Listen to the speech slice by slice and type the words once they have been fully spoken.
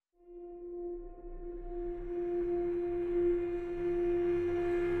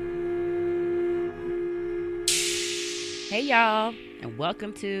Hey y'all, and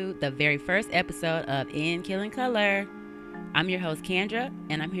welcome to the very first episode of In Killing Color. I'm your host Kendra,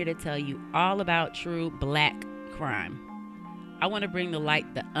 and I'm here to tell you all about true black crime. I want to bring to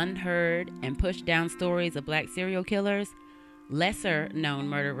light the unheard and pushed down stories of black serial killers, lesser known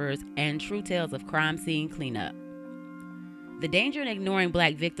murderers, and true tales of crime scene cleanup. The danger in ignoring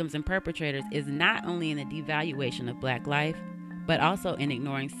black victims and perpetrators is not only in the devaluation of black life, but also in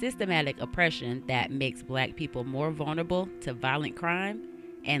ignoring systematic oppression that makes black people more vulnerable to violent crime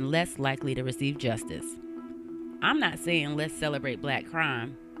and less likely to receive justice. I'm not saying let's celebrate black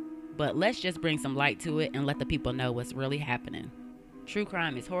crime, but let's just bring some light to it and let the people know what's really happening. True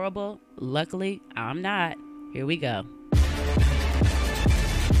crime is horrible. Luckily, I'm not. Here we go.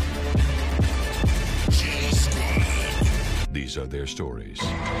 These are their stories.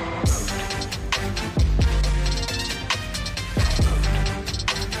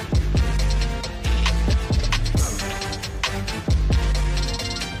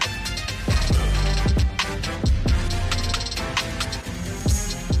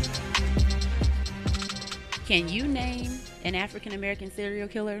 Can you name an African American serial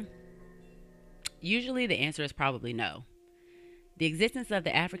killer? Usually the answer is probably no. The existence of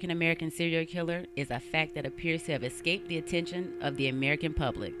the African American serial killer is a fact that appears to have escaped the attention of the American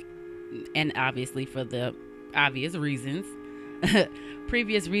public, and obviously for the obvious reasons.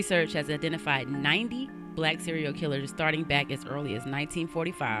 Previous research has identified 90 black serial killers starting back as early as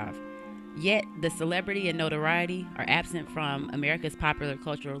 1945, yet the celebrity and notoriety are absent from America's popular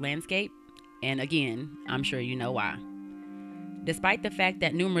cultural landscape, and again, I'm sure you know why. Despite the fact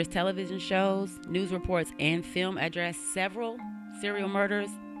that numerous television shows, news reports, and film address several serial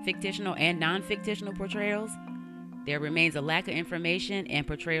murders, fictional and non-fictional portrayals, there remains a lack of information and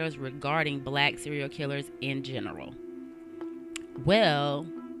portrayals regarding black serial killers in general. Well,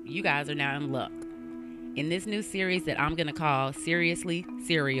 you guys are now in luck. In this new series that I'm going to call Seriously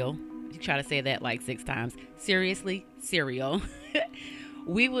Serial, you try to say that like 6 times, Seriously Serial,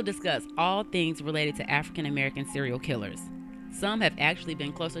 we will discuss all things related to African American serial killers. Some have actually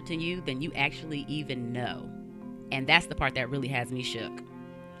been closer to you than you actually even know. And that's the part that really has me shook.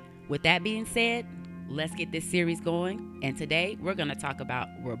 With that being said, let's get this series going. And today we're going to talk about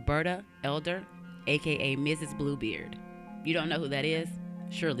Roberta Elder, aka Mrs. Bluebeard. You don't know who that is?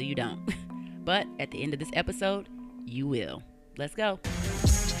 Surely you don't. But at the end of this episode, you will. Let's go.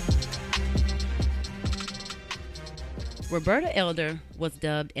 Roberta Elder was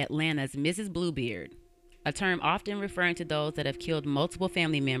dubbed Atlanta's Mrs. Bluebeard, a term often referring to those that have killed multiple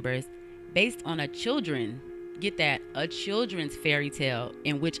family members based on a children's fairy tale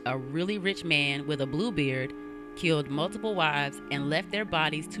in which a really rich man with a blue beard killed multiple wives and left their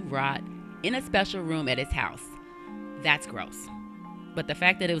bodies to rot in a special room at his house. That's gross. But the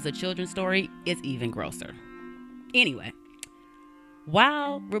fact that it was a children's story is even grosser. Anyway,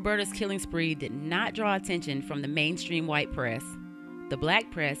 while Roberta's killing spree did not draw attention from the mainstream white press, the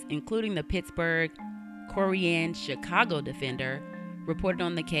black press, including the Pittsburgh, Korean, Chicago Defender, reported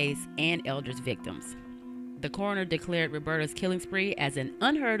on the case and Elder's victims. The coroner declared Roberta's killing spree as an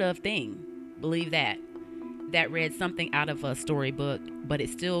unheard of thing. Believe that. That read something out of a storybook, but it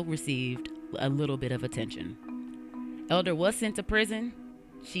still received a little bit of attention. Elder was sent to prison.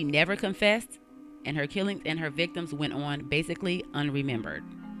 She never confessed, and her killings and her victims went on basically unremembered.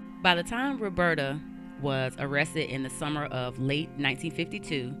 By the time Roberta was arrested in the summer of late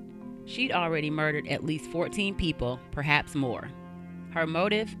 1952, she'd already murdered at least 14 people, perhaps more. Her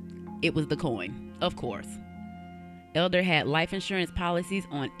motive? It was the coin, of course. Elder had life insurance policies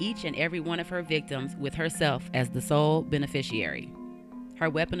on each and every one of her victims, with herself as the sole beneficiary. Her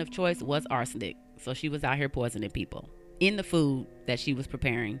weapon of choice was arsenic, so she was out here poisoning people in the food that she was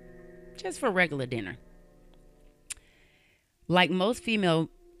preparing just for regular dinner. Like most female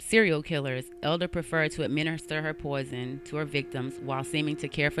serial killers, Elder preferred to administer her poison to her victims while seeming to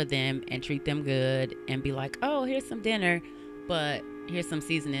care for them and treat them good and be like, oh, here's some dinner, but here's some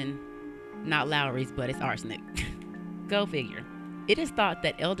seasoning, not Lowry's, but it's arsenic. Go figure. It is thought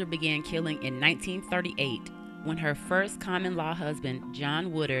that Elder began killing in 1938 when her first common law husband,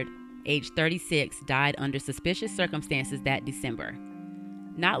 John Woodard, aged 36, died under suspicious circumstances that December.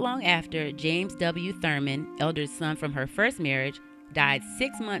 Not long after, James W. Thurman, Elder's son from her first marriage, died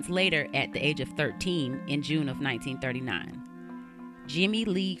 6 months later at the age of 13 in June of 1939. Jimmy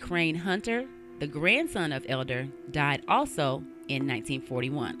Lee Crane Hunter, the grandson of Elder, died also in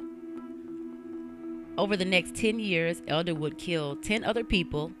 1941. Over the next 10 years, Elder would kill 10 other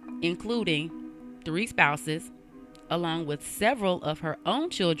people, including 3 spouses, along with several of her own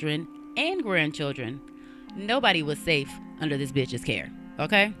children and grandchildren. Nobody was safe under this bitch's care,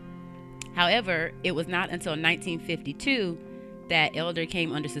 okay? However, it was not until 1952 that Elder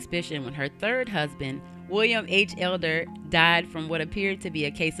came under suspicion when her third husband, William H. Elder, died from what appeared to be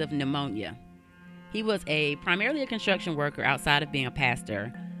a case of pneumonia. He was primarily a construction worker outside of being a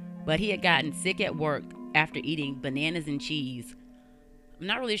pastor, but he had gotten sick at work after eating bananas and cheese. I'm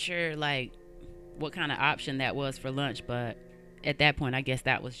not really sure what kind of option that was for lunch, but at that point I guess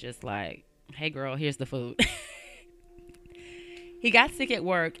that was just like, hey girl, here's the food. He got sick at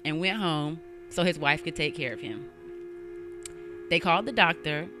work and went home so his wife could take care of him. They called the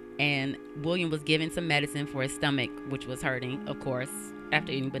doctor, and William was given some medicine for his stomach, which was hurting, of course,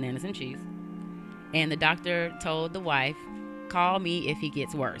 after eating bananas and cheese. And the doctor told the wife, call me if he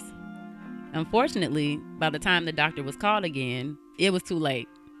gets worse. Unfortunately, by the time the doctor was called again, it was too late.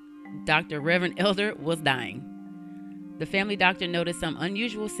 Dr. Reverend Elder was dying. The family doctor noticed some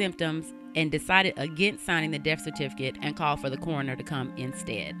unusual symptoms and decided against signing the death certificate and called for the coroner to come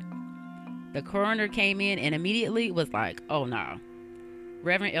instead. The coroner came in and immediately was like, oh no.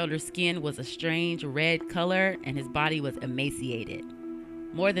 Reverend Elder's skin was a strange red color and his body was emaciated.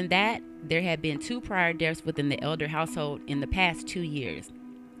 More than that, there had been 2 prior deaths within the Elder household in the past 2 years.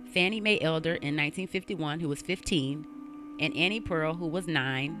 Fannie Mae Elder in 1951, who was 15, and Annie Pearl, who was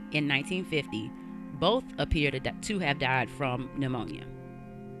 9, in 1950. Both appear to have died from pneumonia.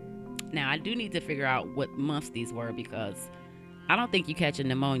 Now, I do need to figure out what months these were because I don't think you catch a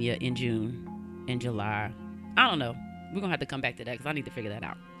pneumonia in June, in July. I don't know. We're going to have to come back to that because I need to figure that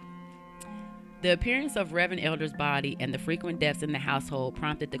out. The appearance of Reverend Elder's body and the frequent deaths in the household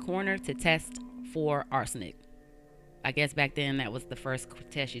prompted the coroner to test for arsenic. I guess back then that was the first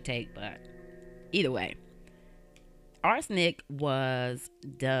test you take, but either way. Arsenic was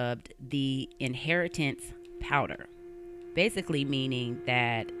dubbed the inheritance powder, basically meaning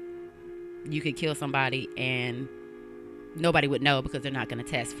that you could kill somebody and nobody would know because they're not going to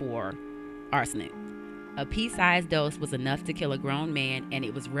test for arsenic. A pea-sized dose was enough to kill a grown man, and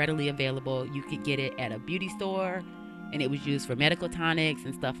it was readily available. You could get it at a beauty store, and it was used for medical tonics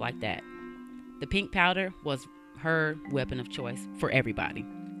and stuff like that. The pink powder was her weapon of choice for everybody.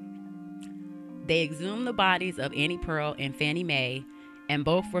 They exhumed the bodies of Annie Pearl and Fannie Mae, and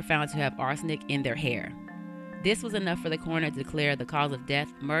both were found to have arsenic in their hair. This was enough for the coroner to declare the cause of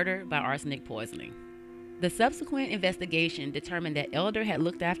death murder by arsenic poisoning. The subsequent investigation determined that Elder had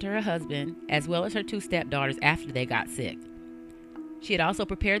looked after her husband as well as her 2 stepdaughters after they got sick. She had also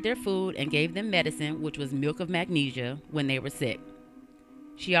prepared their food and gave them medicine, which was milk of magnesia, when they were sick.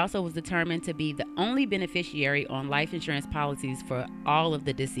 She also was determined to be the only beneficiary on life insurance policies for all of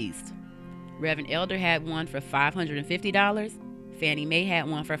the deceased. Reverend Elder had one for $550. Fannie Mae had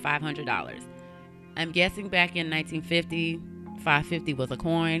one for $500. I'm guessing back in 1950, $550 was a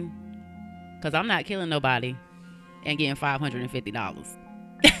coin, because I'm not killing nobody and getting $550.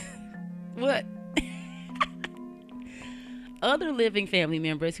 What? Other living family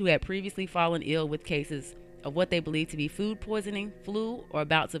members who had previously fallen ill with cases of what they believed to be food poisoning, flu, or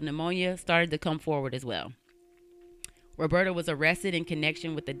bouts of pneumonia started to come forward as well. Roberta was arrested in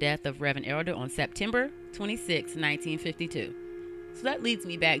connection with the death of Reverend Elder on September 26, 1952. So that leads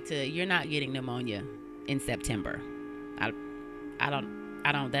me back to you're not getting pneumonia in September. I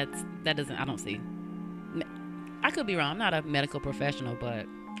don't see. I could be wrong. I'm not a medical professional, but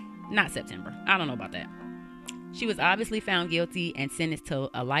not September. I don't know about that. She was obviously found guilty and sentenced to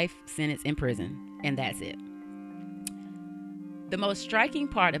a life sentence in prison, and that's it. The most striking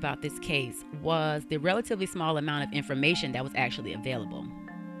part about this case was the relatively small amount of information that was actually available.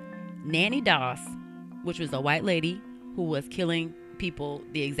 Nanny Doss, which was a white lady who was killing people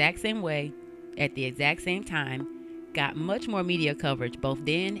the exact same way at the exact same time, got much more media coverage both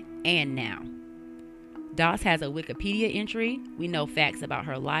then and now. Doss has a Wikipedia entry. We know facts about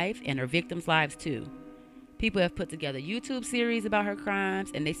her life and her victims' lives too. People have put together YouTube series about her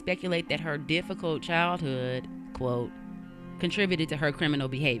crimes, and they speculate that her difficult childhood, quote, contributed to her criminal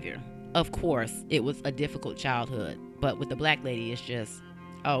behavior. Of course, it was a difficult childhood, but with the black lady, it's just,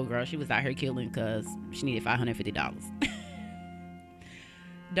 oh girl, she was out here killing because she needed $550.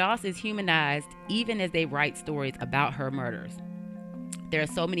 Doss is humanized even as they write stories about her murders. There are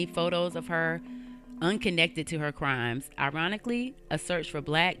so many photos of her unconnected to her crimes. Ironically, a search for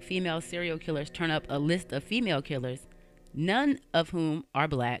black female serial killers turn up a list of female killers, none of whom are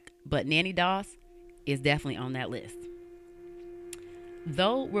black, but Nanny Doss is definitely on that list.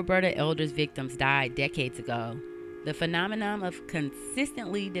 Though Roberta Elder's victims died decades ago, the phenomenon of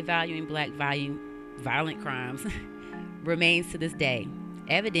consistently devaluing black violent crimes remains to this day,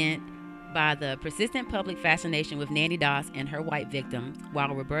 evident by the persistent public fascination with Nanny Doss and her white victims,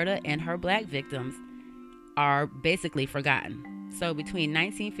 while Roberta and her black victims are basically forgotten. So between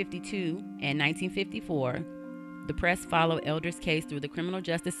 1952 and 1954, the press followed Elder's case through the criminal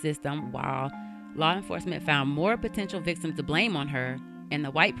justice system while law enforcement found more potential victims to blame on her, and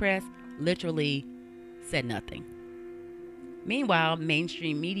the white press literally said nothing. Meanwhile,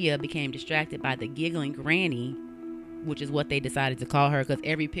 mainstream media became distracted by the giggling granny, which is what they decided to call her, because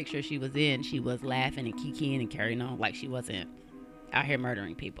every picture she was in, she was laughing and kikiing and carrying on like she wasn't out here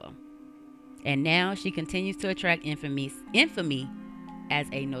murdering people. And now she continues to attract infamy as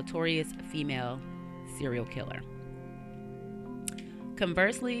a notorious female serial killer.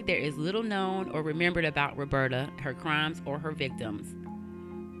 Conversely, there is little known or remembered about Roberta, her crimes, or her victims.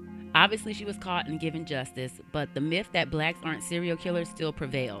 Obviously, she was caught and given justice, but the myth that blacks aren't serial killers still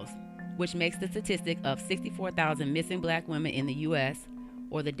prevails, which makes the statistic of 64,000 missing black women in the U.S.,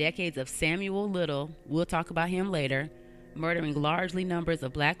 or the decades of Samuel Little, we'll talk about him later, murdering largely numbers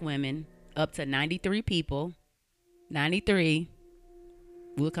of black women, up to 93 people. 93.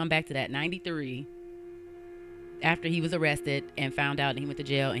 We'll come back to that. 93. After he was arrested and found out and he went to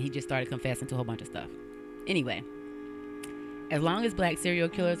jail and he just started confessing to a whole bunch of stuff. Anyway, as long as black serial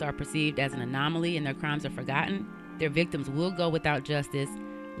killers are perceived as an anomaly and their crimes are forgotten, their victims will go without justice,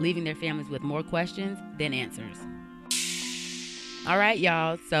 leaving their families with more questions than answers. All right,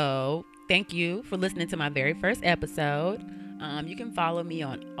 y'all. So thank you for listening to my very first episode. You can follow me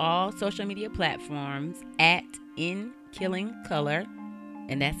on all social media platforms at In Killing Color,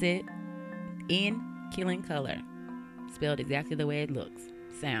 and that's it. In Killing Color, spelled exactly the way it looks,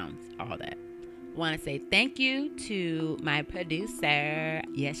 sounds, all that. Want to say thank you to my producer.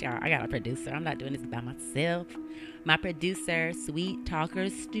 Yes, y'all, I got a producer. I'm not doing this by myself. My producer, Sweet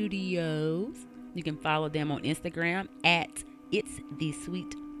Talkers Studios. You can follow them on Instagram at It's the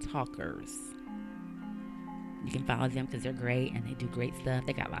Sweet Talkers. You can follow them because they're great and they do great stuff.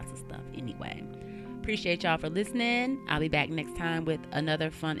 They got lots of stuff. Anyway, appreciate y'all for listening. I'll be back next time with another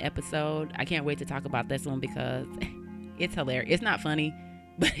fun episode. I can't wait to talk about this one because it's hilarious. It's not funny,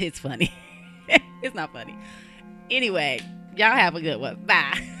 but it's funny. It's not funny. Anyway, y'all have a good one.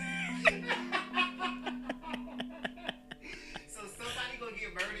 Bye. So somebody gonna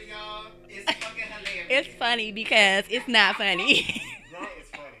get murdered, y'all? It's fucking hilarious. It's funny because it's not funny.